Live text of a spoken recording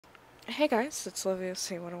Hey guys, it's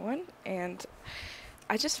LovioC101, and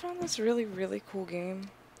I just found this really cool game,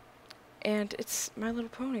 and it's My Little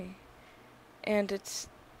Pony, and this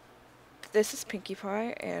is Pinkie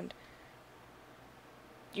Pie, and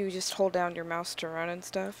you just hold down your mouse to run and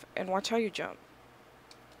stuff, and watch how you jump.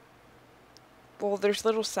 Well, there's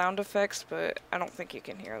little sound effects, but I don't think you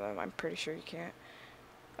can hear them. I'm pretty sure you can't.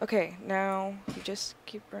 Okay, now you just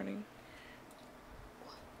keep running.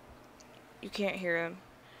 You can't hear them.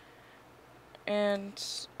 And,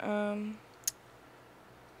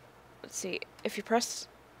 let's see, if you press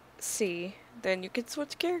C, then you can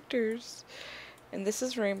switch characters. And this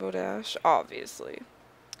is Rainbow Dash, obviously.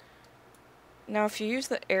 Now, if you use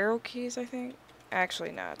the arrow keys, I think...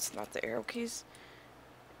 Actually, no, it's not the arrow keys.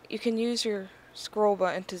 You can use your scroll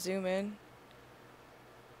button to zoom in.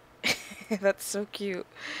 That's so cute.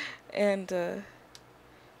 And,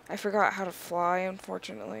 I forgot how to fly,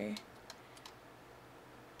 unfortunately.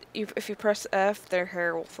 If you press F, their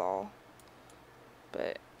hair will fall.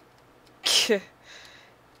 But...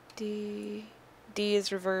 D... D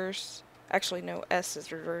is reverse. Actually, no, S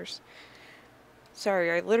is reverse.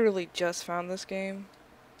 Sorry, I literally just found this game.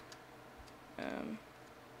 W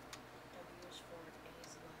is forward, A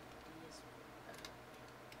is left, D is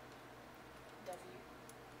W.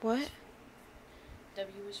 What?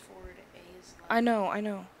 W is forward, A is left. I know.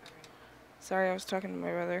 Alright. Sorry, I was talking to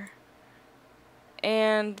my brother.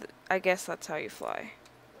 And I guess that's how you fly.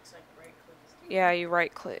 Looks like right click. Yeah, you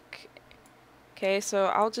right click. Okay, so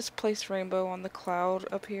I'll just place Rainbow on the cloud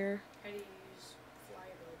up here. How do you use fly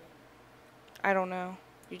ability? I don't know.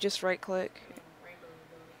 You just right click. Rainbow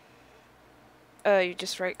ability. You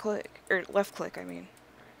just right click. Or left click, I mean.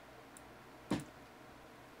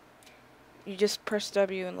 You just press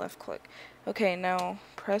W and left click. Okay, now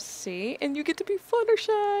press C, and you get to be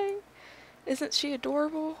Fluttershy! Isn't she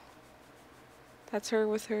adorable? That's her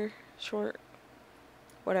with her short...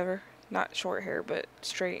 whatever. Not short hair, but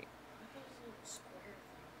straight. What are those little square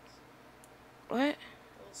things? What?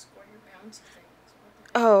 Little square bouncy things.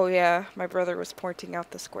 What the Oh, yeah. My brother was pointing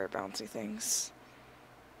out the square bouncy things.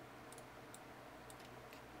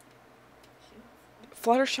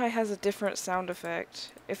 Fluttershy has a different sound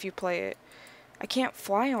effect if you play it. I can't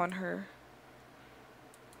fly on her.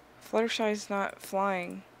 Fluttershy's not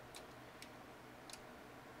flying.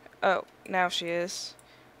 Oh, now she is.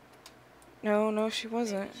 No, she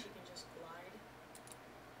wasn't. Maybe she can just glide.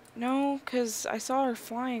 No, because I saw her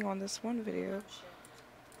flying on this one video. Oh, shit.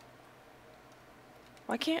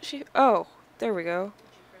 Why can't she? Oh, there we go. What'd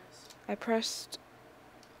you press? I pressed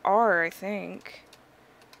R, I think.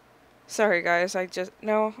 Sorry, guys.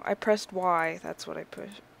 No, I pressed Y. That's what I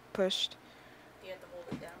pushed. You have to hold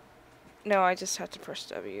it down. No, I just had to press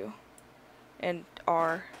W and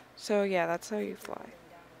R. So yeah, that's how you fly. Holding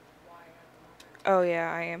down Y at the moment. Oh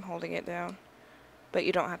yeah, I am holding it down. But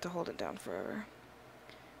you don't have to hold it down forever.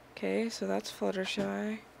 Okay, so that's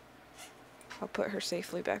Fluttershy. I'll put her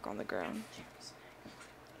safely back on the ground.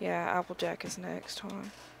 Yeah, Applejack is next. Hold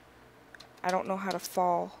on. I don't know how to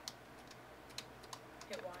fall.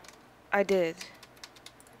 Hit Y. I did.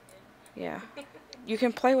 You Yeah. You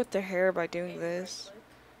can play with the hair by doing did? this. Right click.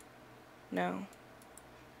 No.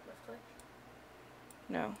 Left click.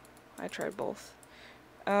 No. I tried both.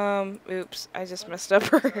 Oops. I just messed up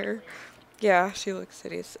her hair. Yeah, she looks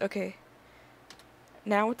hideous. Okay.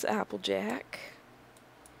 Now it's Applejack.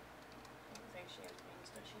 I don't think she has wings,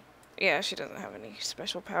 does she? Yeah, she doesn't have any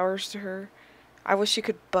special powers to her. I wish you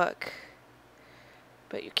could buck.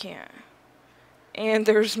 But you can't. And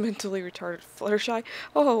there's mentally retarded Fluttershy.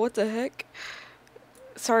 Oh, what the heck?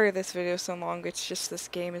 Sorry this video is so long. It's just this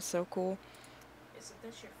game is so cool. Isn't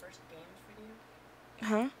this your first games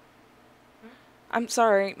video? Huh? Hmm? I'm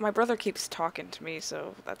sorry. My brother keeps talking to me,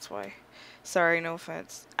 so that's why. Sorry, no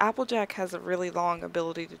offense. Applejack has a really long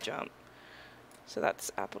ability to jump. So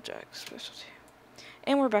that's Applejack's specialty.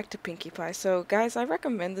 And we're back to Pinkie Pie. So, guys, I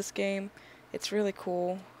recommend this game. It's really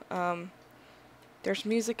cool. There's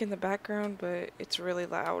music in the background, but it's really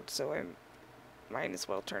loud, so I might as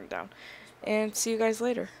well turn it down. And see you guys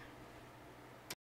later.